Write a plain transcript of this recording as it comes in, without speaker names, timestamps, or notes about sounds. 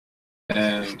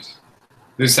And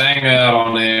this hangout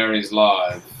on air is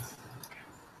live.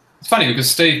 It's funny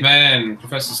because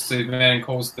Professor Steve Mann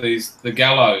calls these the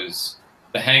gallows,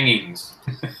 the hangings.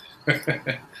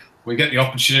 We get the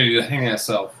opportunity to hang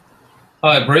ourselves.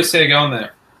 Hi, Bruce, how you going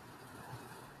there?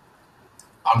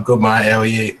 I'm good, mate. How are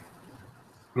you?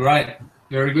 Great,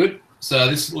 very good. So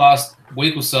this last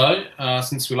week or so,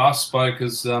 since we last spoke,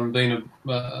 has been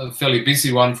a fairly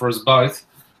busy one for us both.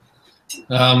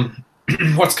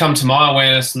 What's come to my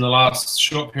awareness in the last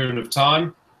short period of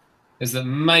time is that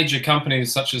major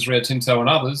companies such as Rio Tinto and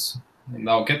others, and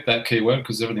they'll get that keyword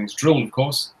because everything's drilled, of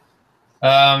course,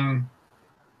 a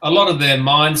lot of their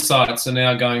mine sites are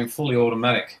now going fully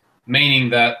automatic, meaning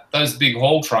that those big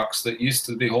haul trucks that used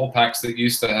to, big haul packs that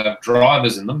used to have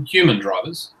drivers in them, human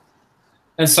drivers,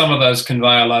 and some of those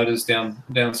conveyor loaders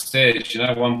downstairs,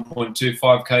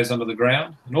 1.25 k's under the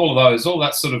ground, and all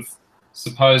that sort of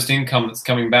supposed income that's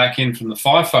coming back in from the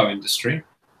FIFO industry.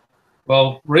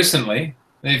 Well, recently,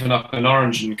 even up in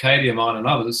Orange and Cadia Mine and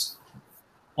others,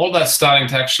 all that's starting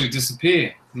to actually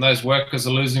disappear, and those workers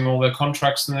are losing all their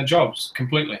contracts and their jobs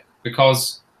completely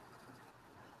because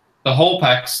the haul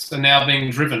packs are now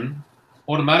being driven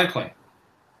automatically.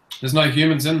 There's no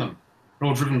humans in them. They're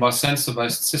all driven by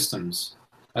sensor-based systems,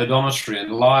 odometry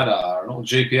and LiDAR and all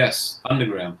GPS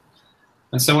underground.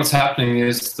 And so what's happening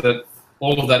is that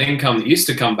all of that income that used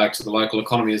to come back to the local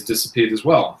economy has disappeared as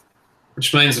well,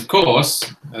 which means, of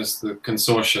course, as the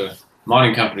consortia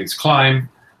mining companies claim,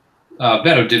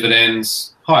 better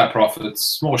dividends, higher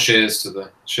profits, more shares to the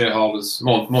shareholders,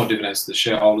 more dividends to the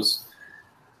shareholders.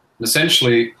 And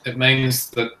essentially, it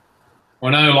means that we're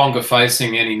no longer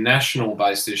facing any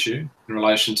national-based issue in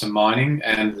relation to mining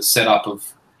and the setup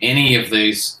of any of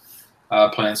these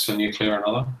plants for nuclear and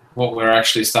other. What we're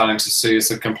actually starting to see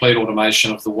is a complete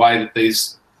automation of the way that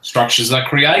these structures are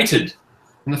created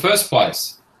in the first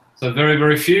place. So very,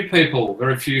 very few people,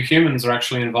 very few humans are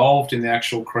actually involved in the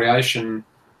actual creation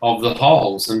of the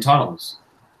holes and tunnels.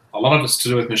 A lot of it's to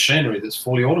do with machinery that's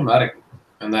fully automatic,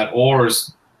 and that ore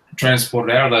is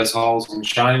transported out of those holes and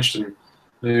changed and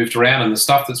moved around, and the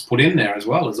stuff that's put in there as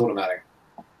well is automatic.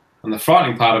 And the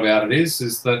frightening part about it is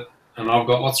that, and I've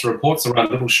got lots of reports, I wrote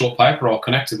a little short paper I'll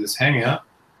connect to this hangout,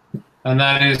 and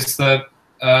that is that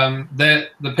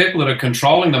the people that are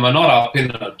controlling them are not up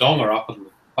in a donga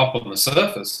up on the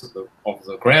surface of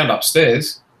the ground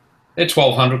upstairs. They're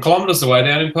 1,200 kilometres away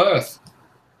down in Perth.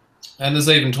 And there's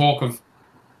even talk of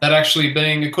that actually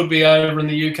being, it could be over in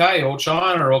the UK or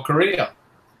China or Korea.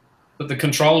 But the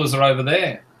controllers are over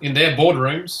there in their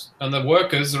boardrooms, and the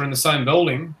workers are in the same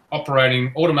building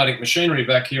operating automatic machinery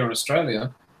back here in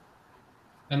Australia.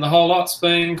 And the whole lot's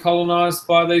being colonised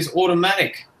by these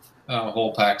automatic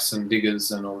haul packs and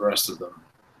diggers and all the rest of them.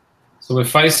 So we're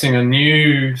facing a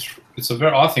new,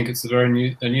 I think it's a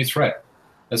new threat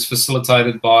as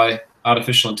facilitated by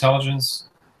artificial intelligence,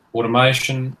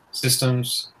 automation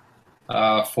systems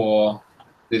for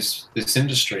this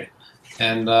industry.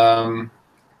 And that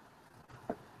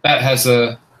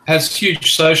has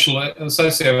huge social and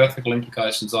socio-ethical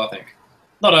implications, I think.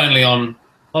 Not only on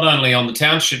the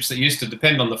townships that used to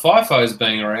depend on the FIFOs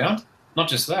being around, not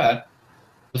just that,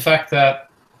 the fact that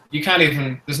you can't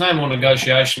even, there's no more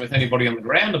negotiation with anybody on the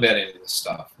ground about any of this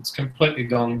stuff. It's completely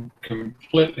gone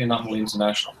completely and utterly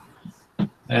international.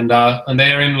 And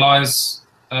therein lies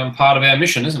part of our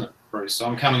mission, isn't it, Bruce? So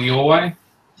I'm coming your way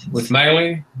with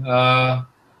Maley,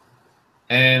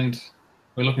 and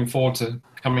we're looking forward to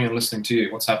coming and listening to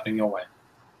you. What's happening your way?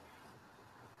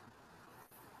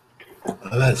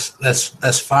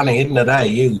 That's funny, isn't it?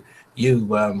 Eh? You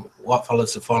white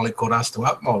fellas have finally caught us to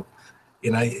up mob.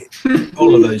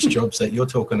 All of those jobs that you're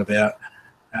talking about,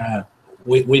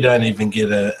 we don't even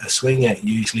get a swing at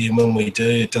usually, and when we do,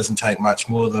 it doesn't take much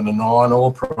more than an iron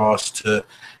ore price to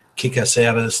kick us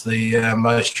out as the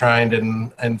most trained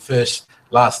and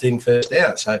last in, first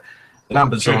out. So the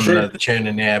numbers on the churn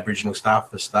in the Aboriginal staff,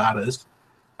 for starters,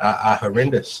 are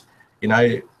horrendous.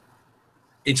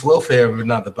 It's welfare of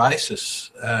another basis.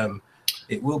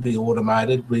 It will be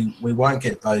automated. We won't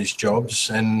get those jobs,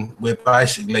 and we're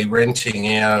basically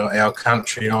renting our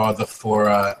country either for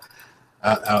a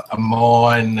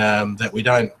mine that we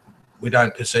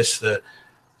don't possess the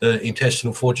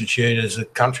intestinal fortitude as a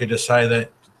country to say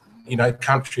that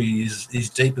country is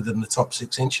deeper than the top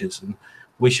 6 inches, and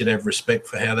we should have respect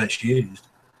for how that's used.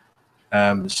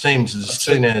 It seems as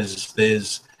soon as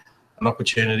there's an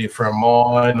opportunity for a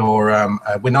mine, or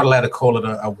we're not allowed to call it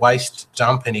a waste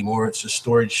dump anymore. It's a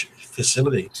storage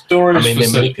facility. They're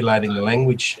manipulating the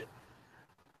language.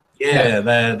 Yeah,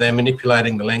 they're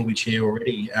manipulating the language here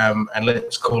already. And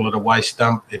let's call it a waste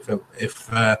dump if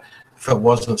if it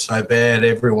wasn't so bad,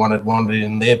 everyone would want it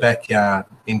in their backyard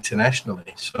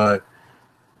internationally. So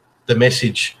the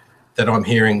message that I'm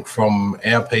hearing from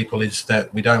our people is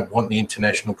that we don't want the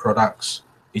international products.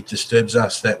 It disturbs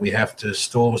us that we have to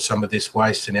store some of this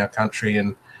waste in our country,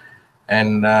 and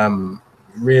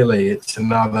really it's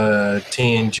another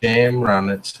tea and jam run.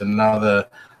 It's another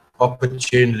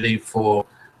opportunity for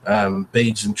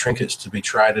beads and trinkets to be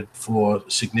traded for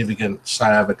significant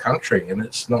say of a country, and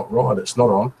it's not right. It's not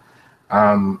on.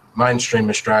 Mainstream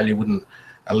Australia wouldn't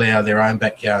allow their own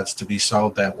backyards to be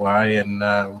sold that way, and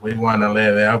we won't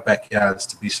allow our backyards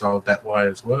to be sold that way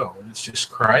as well. It's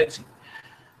just crazy.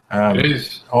 It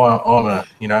is. I'm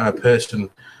a person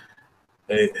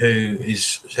who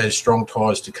has strong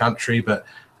ties to country, but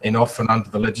and often under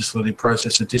the legislative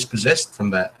process are dispossessed from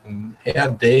that. And how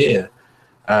dare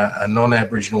a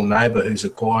non-Aboriginal neighbour who's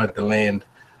acquired the land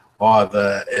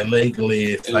either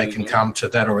illegally, if they can come to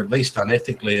that, or at least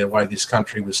unethically, the way this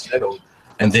country was settled,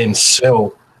 and then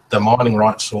sell the mining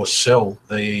rights or sell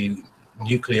the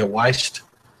nuclear waste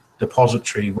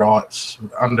depository rights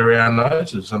under our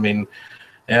noses. I mean,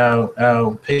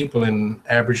 our people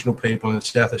Aboriginal people in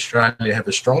South Australia have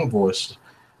a strong voice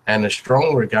and a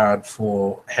strong regard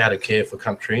for how to care for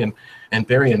country, and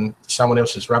burying someone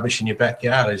else's rubbish in your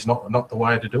backyard is not the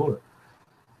way to do it.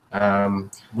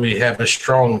 We have a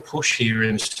strong push here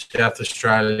in South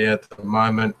Australia at the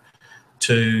moment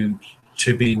to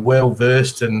be well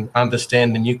versed and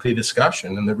understand the nuclear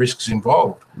discussion and the risks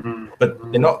involved.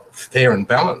 But they're not fair and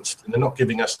balanced, and they're not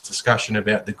giving us discussion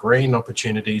about the green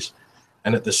opportunities,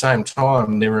 and at the same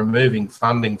time they're removing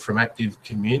funding from active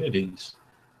communities,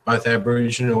 both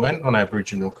Aboriginal and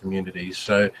non-Aboriginal communities.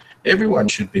 So everyone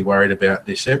should be worried about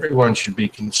this. Everyone should be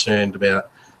concerned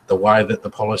about the way that the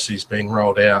policy is being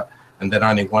rolled out, and that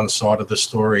only one side of the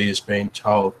story is being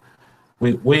told.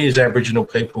 We as Aboriginal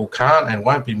people can't and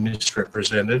won't be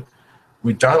misrepresented.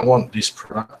 We don't want this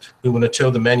product. We want to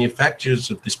tell the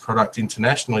manufacturers of this product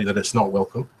internationally that it's not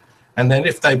welcome. And then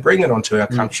if they bring it onto our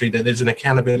country, that there's an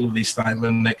accountability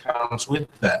statement that comes with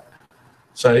that.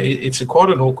 So it's quite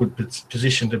an awkward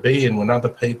position to be in when other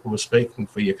people are speaking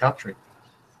for your country.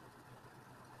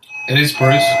 It is,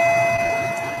 Bruce.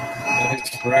 It is,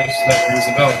 Bruce. That rings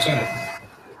a bell too.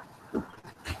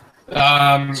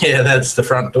 Yeah, that's the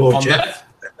front door, Jeff.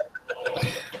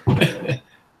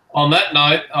 On that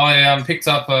note, I picked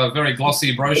up a very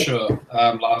glossy brochure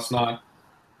last night,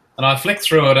 and I flicked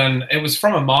through it, and it was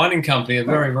from a mining company, a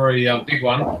very, very big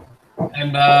one,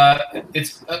 and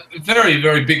it's a very,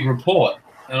 very big report,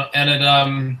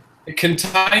 and it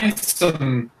contains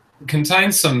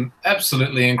some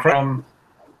absolutely incredible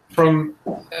from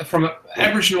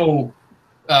Aboriginal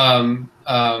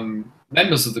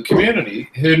members of the community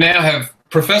who now have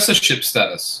professorship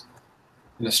status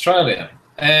in Australia.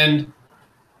 And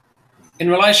in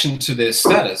relation to their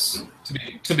status,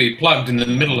 to be plugged in the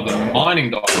middle of a mining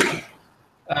document,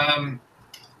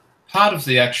 part of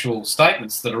the actual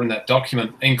statements that are in that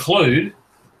document include: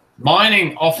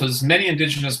 mining offers many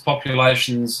Indigenous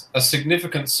populations a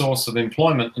significant source of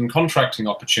employment and contracting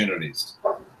opportunities,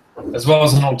 as well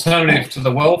as an alternative to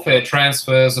the welfare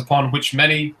transfers upon which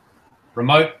many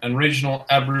remote and regional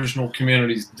Aboriginal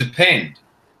communities depend.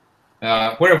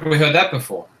 Where have we heard that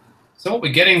before? So what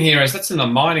we're getting here is that's in the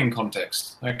mining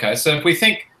context. Okay, so if we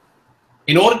think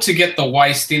in order to get the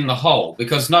waste in the hole,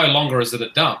 because no longer is it a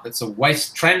dump, it's a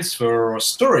waste transfer or a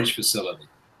storage facility.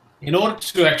 In order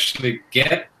to actually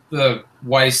get the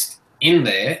waste in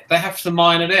there, they have to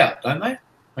mine it out, don't they?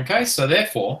 Okay, so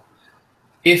therefore,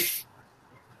 if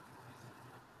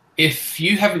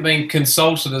you haven't been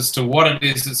consulted as to what it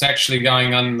is that's actually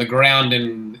going on the ground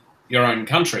in your own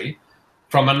country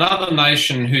from another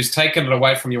nation who's taken it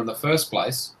away from you in the first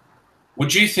place,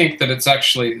 would you think that it's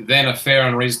actually then a fair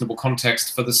and reasonable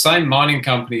context for the same mining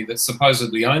company that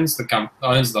supposedly owns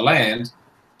the land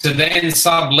to then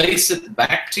sublease it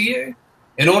back to you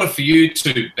in order for you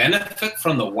to benefit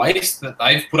from the waste that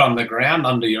they've put underground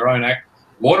under your own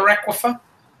water aquifer?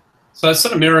 So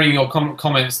sort of mirroring your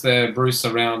comments there, Bruce,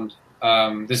 around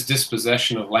this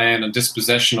dispossession of land and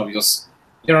dispossession of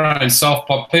your own self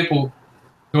by people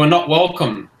who are not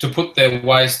welcome to put their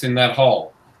waste in that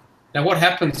hole. Now, what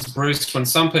happens, Bruce, when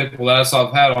some people, as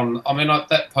I've had on,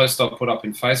 that post I put up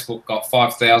in Facebook got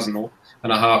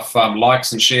 5,500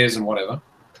 likes and shares and whatever,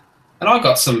 and I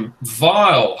got some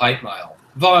vile hate mail.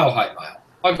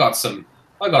 I got some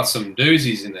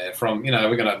doozies in there from,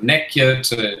 we're going to neck you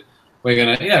to, we're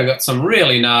going to, got some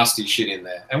really nasty shit in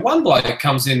there. And one bloke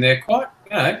comes in there quite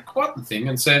the thing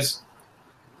and says,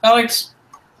 Alex,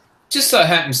 just so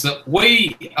happens that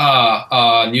we are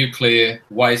a nuclear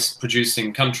waste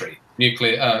producing country,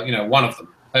 one of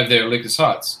them. over there at Lucas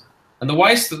Heights. And the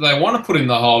waste that they want to put in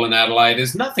the hole in Adelaide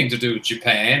is nothing to do with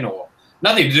Japan or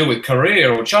nothing to do with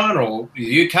Korea or China or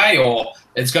the UK, or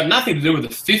it's got nothing to do with the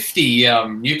 50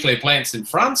 nuclear plants in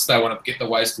France they want to get the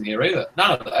waste in here either.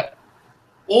 None of that.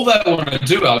 All they want to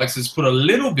do, Alex, is put a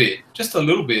little bit, just a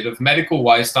little bit of medical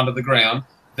waste under the ground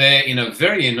there in a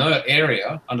very inert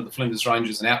area under the Flinders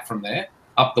Ranges and out from there,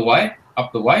 up the way,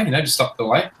 just up the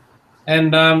way.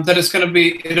 And that it's going to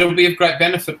be, it'll be of great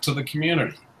benefit to the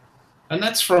community. And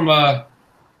that's from a,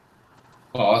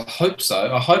 well, I hope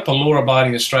so. I hope a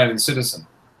law-abiding Australian citizen,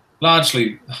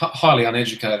 largely highly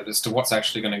uneducated as to what's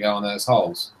actually going to go in those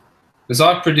holes. Because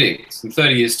I predict in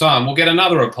 30 years' time, we'll get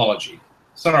another apology.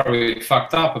 Sorry, we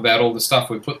fucked up about all the stuff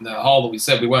we put in that hole that we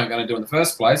said we weren't going to do in the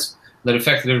first place, that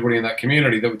affected everybody in that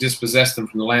community, that we dispossessed them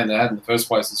from the land they had in the first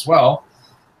place as well.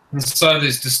 And so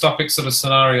these dystopic sort of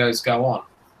scenarios go on.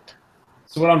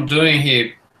 So what I'm doing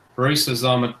here, Bruce, is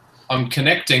I'm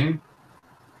connecting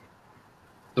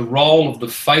the role of the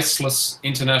faceless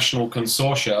international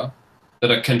consortia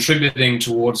that are contributing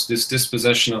towards this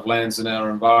dispossession of lands in our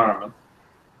environment.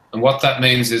 And what that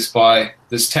means is by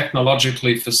this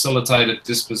technologically facilitated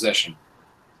dispossession.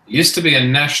 It used to be a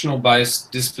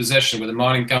national-based dispossession where the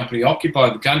mining company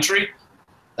occupied the country,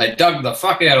 they dug the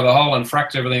fuck out of the hole and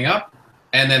fracked everything up,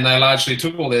 and then they largely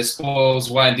took all their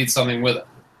spoils away and did something with it.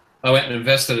 They went and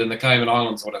invested in the Cayman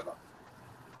Islands or whatever.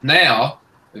 Now,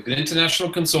 we've got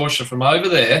international consortia from over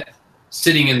there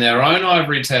sitting in their own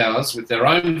ivory towers with their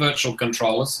own virtual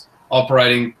controllers,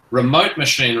 operating remote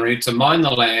machinery to mine the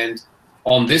land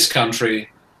on this country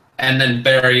and then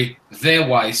bury their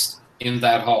waste in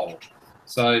that hole.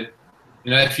 So,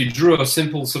 you know, if you drew a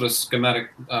simple sort of schematic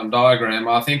diagram,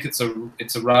 I think it's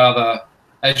a rather,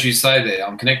 as you say there,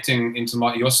 I'm connecting into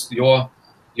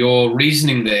your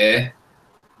reasoning there.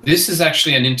 This is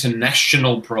actually an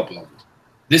international problem.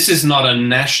 This is not a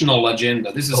national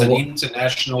agenda. This is an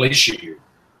international issue.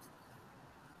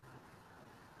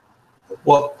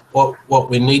 What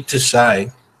we need to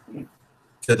say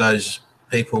to those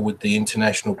people with the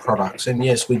international products, and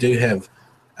yes, we do have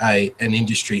an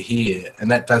industry here, and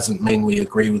that doesn't mean we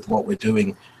agree with what we're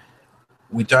doing.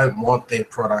 We don't want their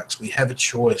products. We have a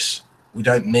choice. We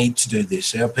don't need to do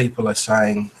this. Our people are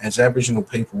saying, as Aboriginal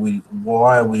people,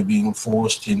 why are we being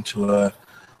forced into a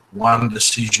one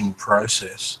decision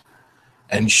process?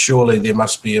 And surely there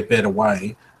must be a better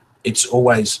way. It's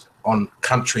always on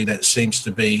country that seems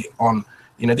to be on,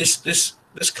 you know, this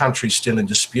country's still in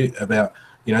dispute about,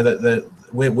 you know,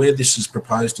 where this is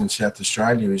proposed in South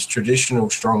Australia is traditional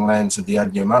strong lands of the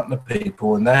Adnyamatna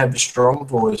people, and they have a strong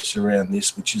voice around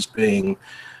this, which is being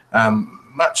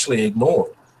muchly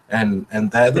ignored. And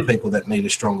they're the people that need a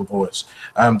stronger voice.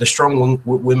 The strong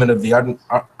women of the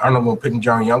Honourable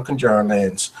Pitjantjatjara Yunkanjara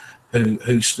lands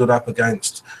who stood up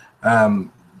against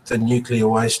the nuclear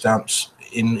waste dumps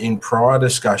in prior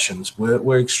discussions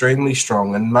were extremely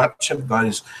strong, and much of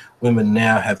those women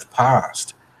now have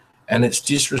passed. And it's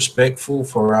disrespectful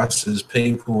for us as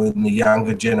people in the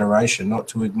younger generation not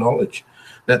to acknowledge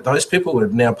that those people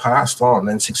have now passed on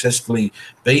and successfully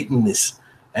beaten this.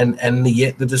 And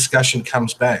yet the discussion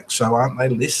comes back. So aren't they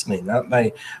listening? Don't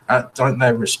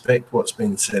they respect what's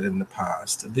been said in the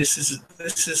past? This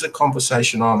is a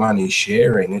conversation I'm only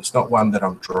sharing. It's not one that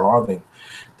I'm driving.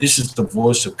 This is the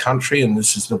voice of country, and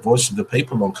this is the voice of the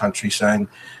people on country saying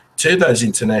to those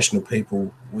international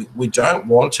people, we don't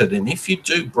want it. And if you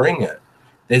do bring it,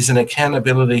 there's an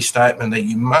accountability statement that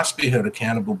you must be held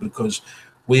accountable, because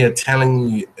we are telling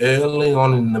you early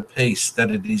on in the piece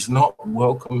that it is not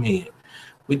welcome here.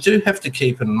 We do have to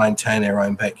keep and maintain our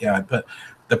own backyard, but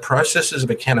the processes of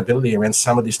accountability around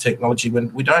some of this technology,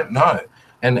 when we don't know,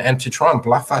 and to try and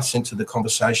bluff us into the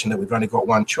conversation that we've only got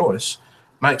one choice,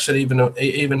 makes it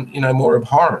even you know, more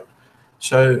abhorrent.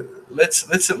 So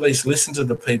let's at least listen to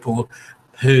the people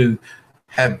who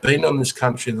have been on this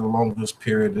country the longest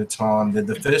period of time. They're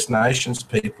the First Nations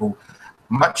people.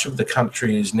 Much of the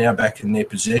country is now back in their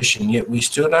possession, yet we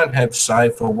still don't have say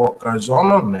for what goes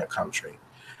on in our country.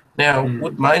 Now,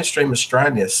 would mainstream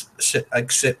Australia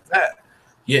accept that?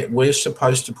 Yet we're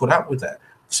supposed to put up with that.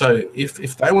 So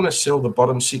if they want to sell the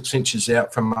bottom 6 inches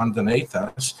out from underneath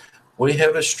us, we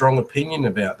have a strong opinion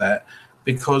about that,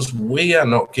 because we are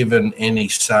not given any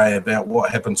say about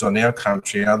what happens on our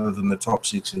country other than the top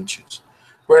 6 inches.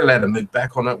 We're allowed to move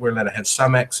back on it. We're allowed to have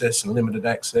some access and limited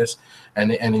access,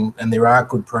 and there are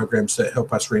good programs that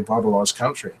help us revitalise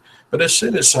country. But as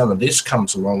soon as some of this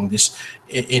comes along, this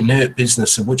inert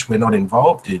business of which we're not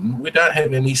involved in, we don't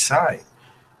have any say.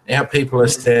 Our people are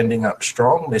standing up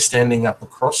strong. They're standing up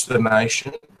across the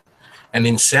nation. And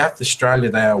in South Australia,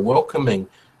 they are welcoming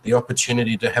the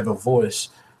opportunity to have a voice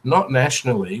not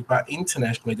nationally, but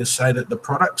internationally, to say that the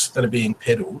products that are being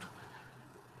peddled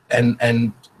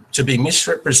and to be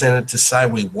misrepresented to say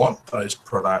we want those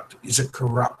products is a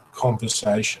corrupt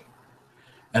conversation.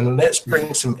 And let's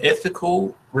bring some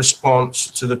ethical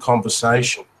response to the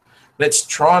conversation. Let's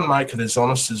try and make it as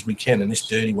honest as we can in this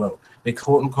dirty world. They're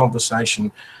caught in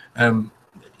conversation.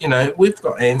 You know, we've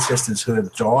got ancestors who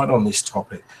have died on this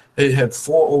topic, who have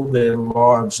fought all their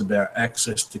lives about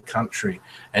access to country,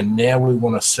 and now we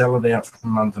want to sell it out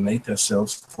from underneath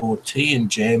ourselves for tea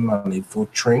and jam money, for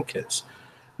trinkets.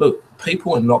 Look,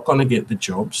 people are not going to get the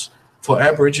jobs. For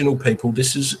Aboriginal people,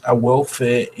 this is a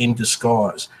welfare in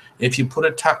disguise. If you put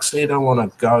a tuxedo on a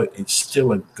goat, it's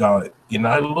still a goat. You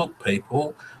know, look,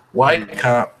 people, wake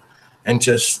up and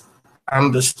just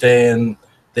understand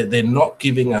that they're not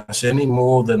giving us any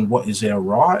more than what is our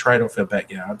right, trade off our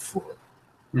backyard for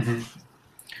it. Mm-hmm.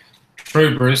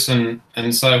 True, Bruce. And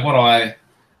so what I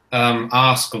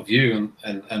ask of you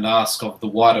and ask of the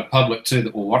wider public too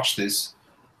that will watch this,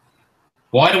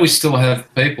 why do we still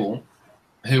have people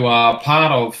who are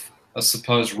part of a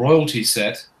supposed royalty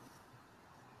set,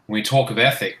 when we talk of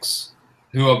ethics,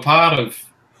 who are part of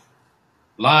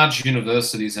large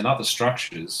universities and other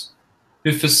structures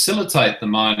who facilitate the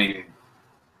mining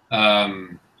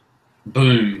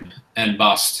boom and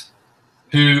bust,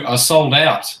 who are sold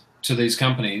out to these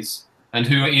companies and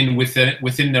who are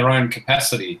within their own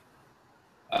capacity,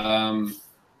 then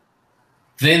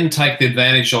take the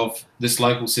advantage of this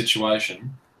local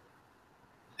situation.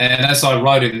 And as I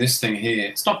wrote in this thing here,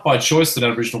 it's not by choice that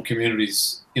Aboriginal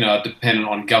communities, you know, are dependent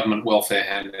on government welfare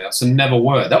handouts, and never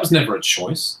were. That was never a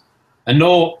choice. And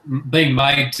nor being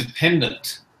made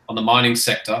dependent on the mining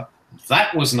sector,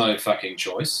 that was no fucking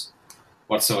choice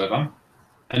whatsoever.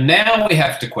 And now we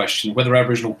have to question whether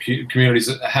Aboriginal communities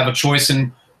have a choice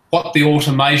in what the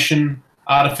automation,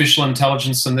 artificial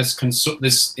intelligence, and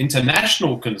this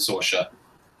international consortia,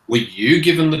 were you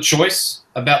given the choice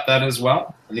about that as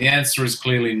well? And the answer is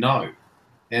clearly no.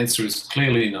 The answer is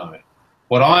clearly no.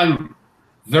 What I'm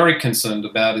very concerned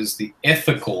about is the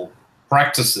ethical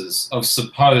practices of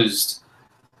supposed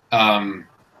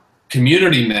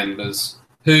community members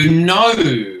who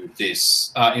know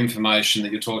this information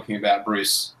that you're talking about,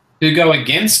 Bruce, who go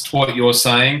against what you're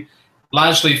saying,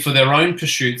 largely for their own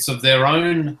pursuits of their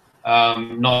own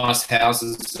nice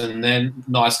houses and then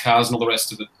nice cars and all the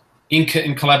rest of it,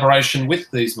 in collaboration with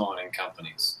these mining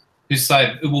companies, who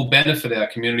say it will benefit our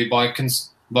community by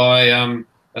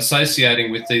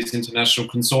associating with these international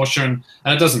consortia, and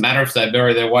it doesn't matter if they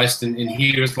bury their waste in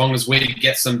here as long as we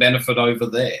get some benefit over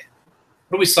there.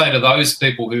 What do we say to those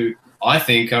people who I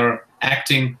think are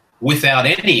acting without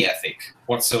any ethic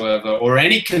whatsoever or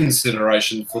any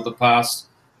consideration for the past,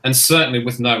 and certainly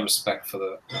with no respect for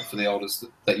the elders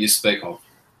that you speak of?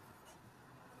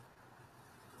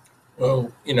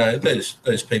 Well, you know,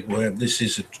 those people who have this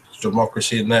is a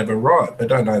democracy and they have a right, but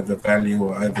don't overvalue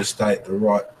or overstate the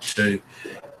right to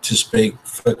speak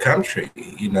for country.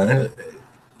 You know,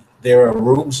 there are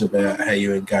rules about how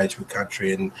you engage with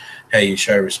country and how you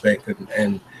show respect,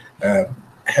 and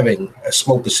having a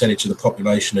small percentage of the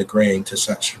population agreeing to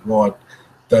such wide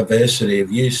diversity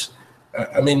of use.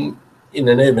 I mean, in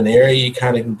an urban area, you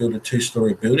can't even build a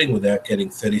 2-story building without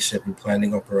getting 37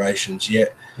 planning operations,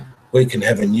 yet we can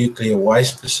have a nuclear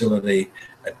waste facility,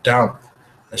 a dump,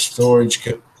 a storage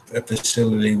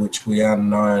facility which we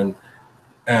unknown.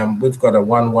 We've got a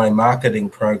one-way marketing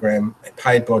program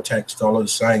paid by tax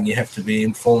dollars saying you have to be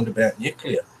informed about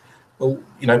nuclear. Well,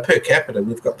 you know, per capita,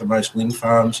 we've got the most wind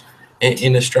farms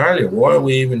in Australia. Why are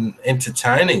we even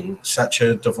entertaining such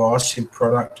a divisive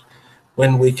product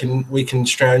when we can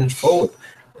strange forward?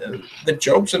 The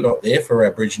jobs are not there for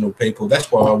Aboriginal people.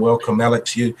 That's why I welcome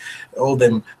Alex, you, all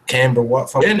them Canberra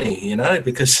Whitefellas journey, you know,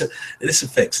 because this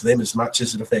affects them as much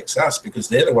as it affects us, because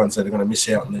they're the ones that are going to miss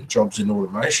out on the jobs in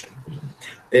automation.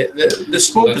 The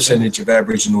small percentage of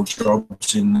Aboriginal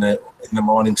jobs in the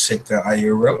mining sector are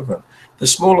irrelevant. The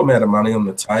small amount of money on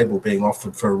the table being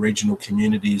offered for a regional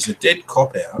community is a dead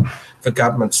cop-out for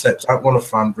governments that don't want to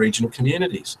fund regional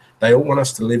communities. They all want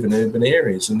us to live in urban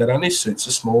areas, and that only suits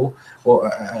a small or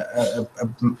a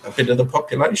bit of the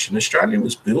population. Australia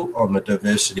was built on the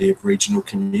diversity of regional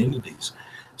communities.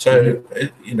 So,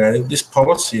 you know, this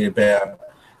policy about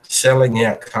selling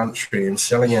our country and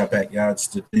selling our backyards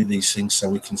to do these things so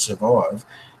we can survive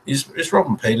is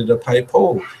robbing Peter to pay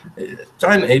Paul.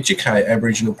 Don't educate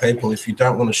Aboriginal people if you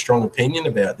don't want a strong opinion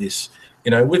about this.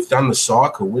 You know, we've done the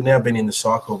cycle. We've now been in the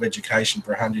cycle of education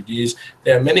for 100 years.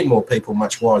 There are many more people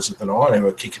much wiser than I who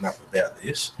are kicking up about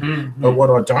this. Mm-hmm. But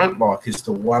what I don't like is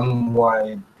the one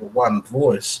way, the one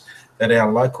voice that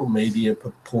our local media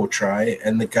portray,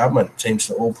 and the government seems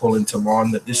to all pull into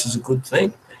line that this is a good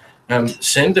thing.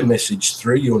 Send a message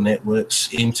through your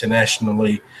networks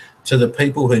internationally to the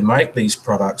people who make these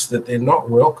products that they're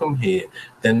not welcome here.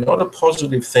 They're not a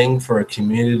positive thing for a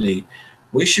community.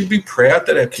 We should be proud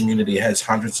that our community has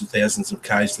hundreds of thousands of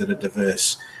Ks that are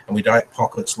diverse, and we don't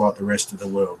pockets like the rest of the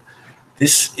world.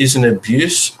 This is an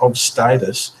abuse of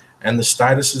status, and the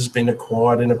status has been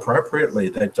acquired inappropriately.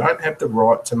 They don't have the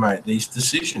right to make these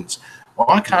decisions.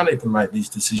 I can't even make these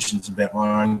decisions about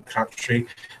my own country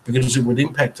because it would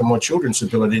impact on my children's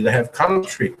ability to have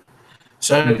country.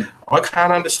 So I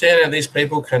can't understand how these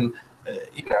people can,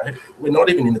 we're not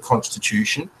even in the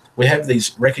Constitution. We have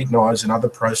these recognised and other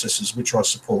processes which I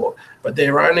support, but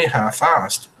they're only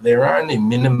half-assed. They're only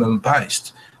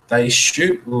minimum-based. They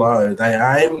shoot low, they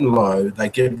aim low, they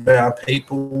give our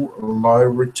people low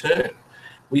return.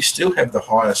 We still have the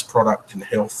highest product and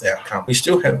health outcome. We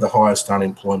still have the highest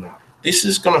unemployment. This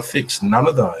is going to fix none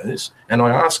of those. And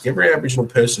I ask every Aboriginal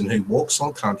person who walks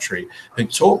on country, who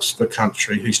talks for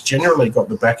country, who's generally got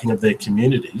the backing of their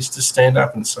communities, to stand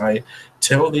up and say,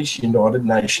 tell these United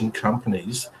Nations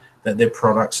companies that their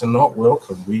products are not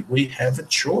welcome. We have a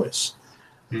choice.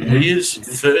 We as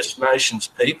First Nations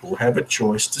people have a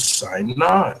choice to say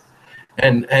no.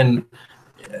 And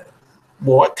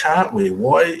why can't we?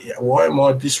 Why am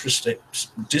I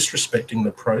disrespecting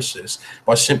the process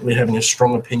by simply having a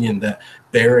strong opinion that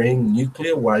burying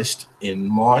nuclear waste in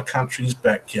my country's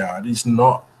backyard is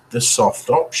not the soft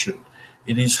option?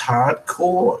 It is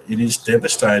hardcore. It is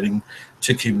devastating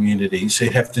to communities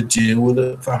who have to deal with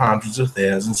it for hundreds of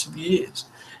thousands of years.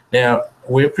 Now,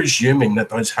 we're presuming that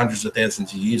those hundreds of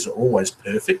thousands of years are always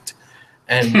perfect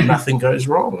and nothing goes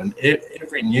wrong. And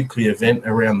every nuclear event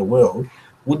around the world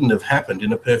wouldn't have happened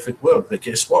in a perfect world. But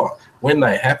guess what? When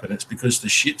they happen, it's because the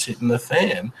shit's hitting the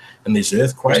fan, and there's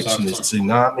earthquakes and there's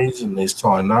tsunamis and there's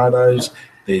tornadoes,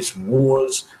 there's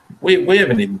wars. We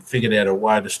haven't even figured out a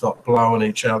way to stop blowing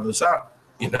each other's up,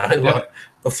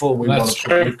 before we want to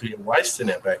put nuclear waste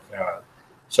in our backyard.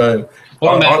 So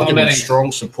I'm getting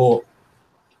strong support.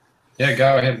 Yeah,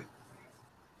 go ahead.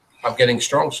 I'm getting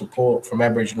strong support from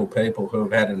Aboriginal people who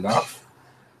have had enough,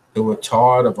 who are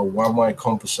tired of a one-way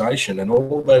conversation, and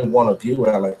all they want of you,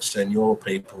 Alex, and your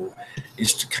people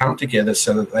is to come together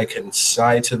so that they can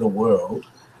say to the world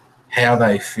how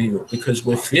they feel, because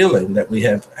we're feeling that we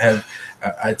have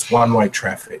it's one-way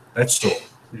traffic. That's all,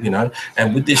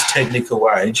 And with this technical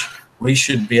age, we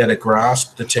should be able to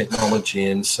grasp the technology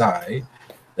and say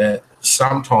that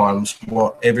sometimes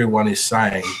what everyone is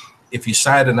saying, if you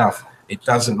say it enough, it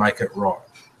doesn't make it right.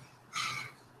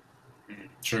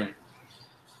 True.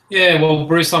 Yeah, well,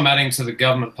 Bruce, I'm adding to the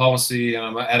government policy, and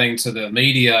I'm adding to the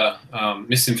media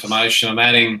misinformation. I'm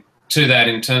adding to that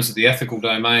in terms of the ethical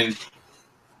domain,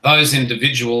 those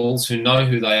individuals who know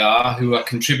who they are, who are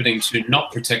contributing to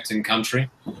not protecting country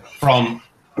from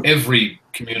every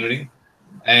community,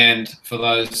 and for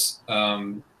those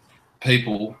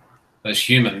people, those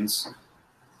humans,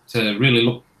 to really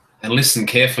look and listen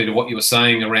carefully to what you were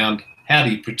saying around how do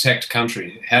you protect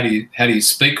country, how do you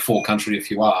speak for country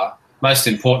if you are. Most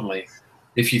importantly,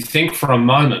 if you think for a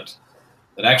moment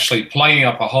that actually plugging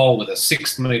up a hole with a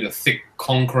 6-metre thick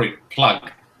concrete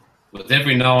plug with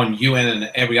every known UN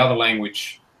and every other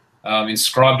language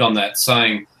inscribed on that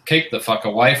saying, keep the fuck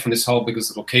away from this hole because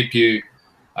it'll keep you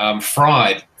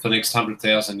fried for the next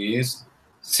 100,000 years.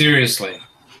 Seriously,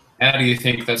 how do you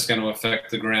think that's going to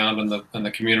affect the ground and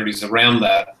the communities around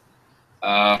that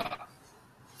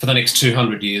for the next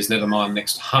 200 years, never mind the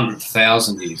next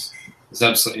 100,000 years? There's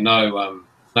absolutely no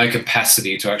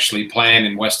capacity to actually plan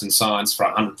in Western science for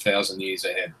 100,000 years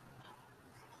ahead.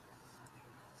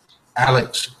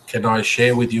 Alex, can I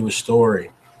share with you a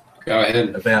story? Go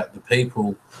ahead. About the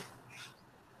people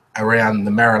around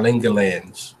the Maralinga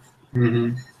lands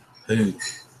who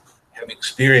have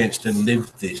experienced and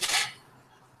lived this,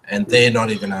 and they're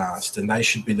not even asked, and they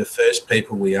should be the first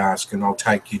people we ask, and I'll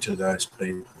take you to those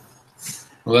people.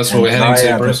 Well, that's what we're heading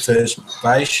to, Bruce.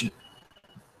 They should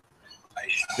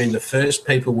be the first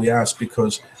people we ask,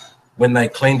 because when they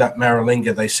cleaned up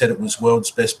Maralinga, they said it was world's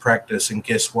best practice, and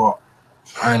guess what?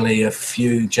 Only a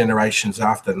few generations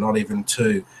after, not even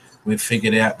two, we've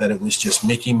figured out that it was just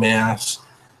Mickey Mouse.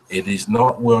 It is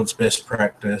not world's best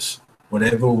practice.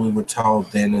 Whatever we were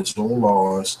told then is all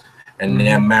lies, and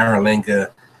now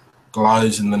Maralinga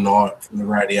glows in the night from the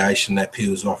radiation that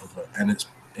peels off of it, and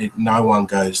no one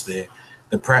goes there.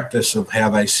 The practice of how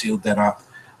they sealed that up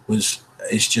is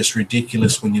just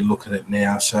ridiculous when you look at it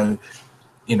now. So,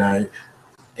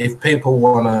 if people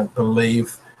want to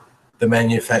believe the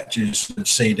manufacturers of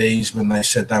CDs when they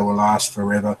said they will last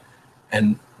forever,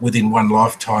 and within one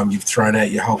lifetime you've thrown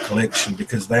out your whole collection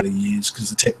because they use because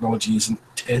the technology isn't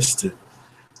tested.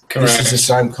 Correct. This is the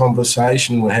same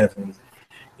conversation we're having.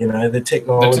 You know, the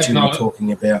technology we're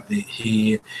talking about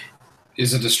here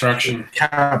is a distraction. It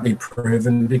can't be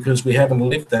proven because we haven't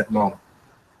lived that long.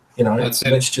 You know,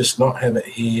 let's just not have it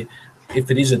here.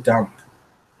 If it is a dump,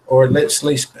 or let's at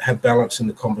least have balance in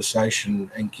the conversation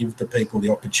and give the people the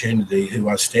opportunity who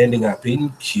are standing up in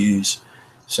queues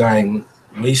saying,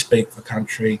 we speak for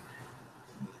country.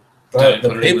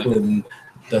 The people in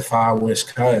the far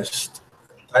west coast,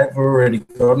 they've already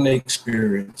got an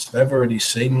experience. They've already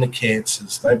seen the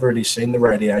cancers. They've already seen the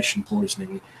radiation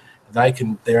poisoning.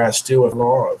 They are still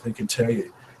alive. Who can tell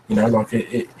you? You know, like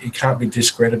it can't be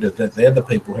discredited that they're the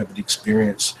people who have an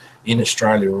experience in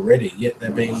Australia already, yet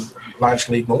they're being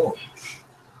largely ignored.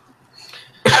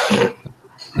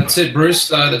 That's it, Bruce.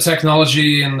 The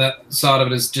technology and that side of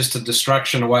it is just a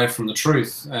distraction away from the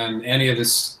truth. And any of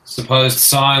this supposed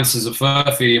science is a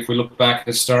furphy. If we look back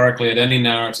historically at any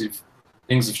narrative,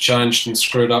 things have changed and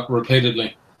screwed up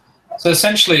repeatedly. So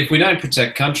essentially, if we don't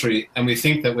protect country and we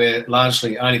think that we're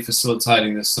largely only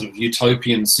facilitating this sort of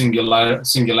utopian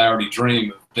singularity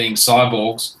dream of being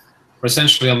cyborgs, we're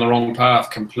essentially on the wrong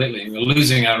path completely. We're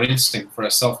losing our instinct for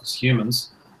ourselves as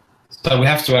humans. So we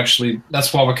have to actually,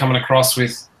 that's why we're coming across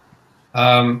with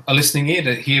a listening ear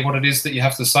to hear what it is that you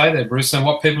have to say there, Bruce, and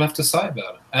what people have to say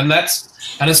about it. And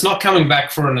it's not coming back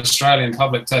for an Australian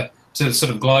public to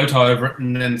sort of gloat over it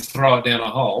and then throw it down a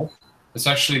hole. It's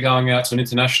actually going out to an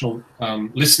international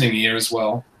listening ear as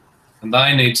well, and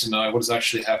they need to know what is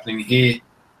actually happening here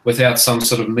without some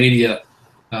sort of media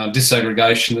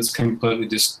disaggregation that's completely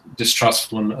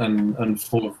distrustful and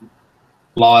full of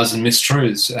lies and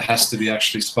mistruths. It has to be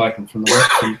actually spoken from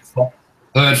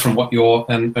heard from what you're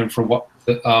and from what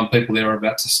the people there are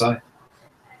about to say.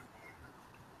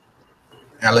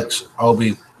 Alex, I'll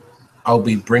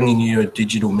be bringing you a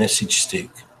digital message stick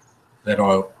that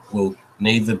I will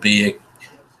neither be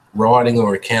writing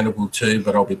or accountable to,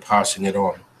 but I'll be passing it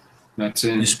on. That's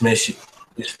it. This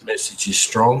message is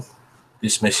strong.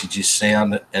 This message is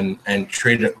sound, and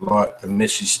treat it like the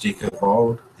message stick of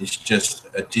old. It's just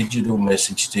a digital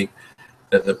message stick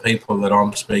that the people that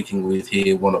I'm speaking with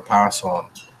here want to pass on,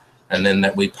 and then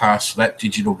that we pass that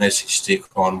digital message stick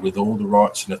on with all the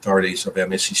rights and authorities of our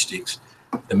message sticks.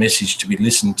 The message to be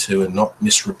listened to and not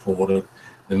misreported.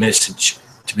 The message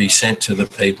to be sent to the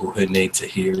people who need to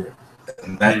hear it.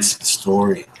 And that's the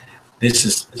story. This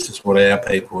is what our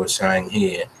people are saying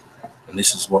here, and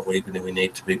this is what we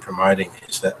need to be promoting,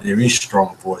 is that there is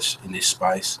strong voice in this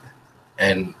space,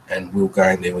 and we're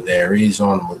going there with our ears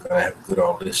on, and we're going to have a good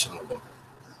old listen with them.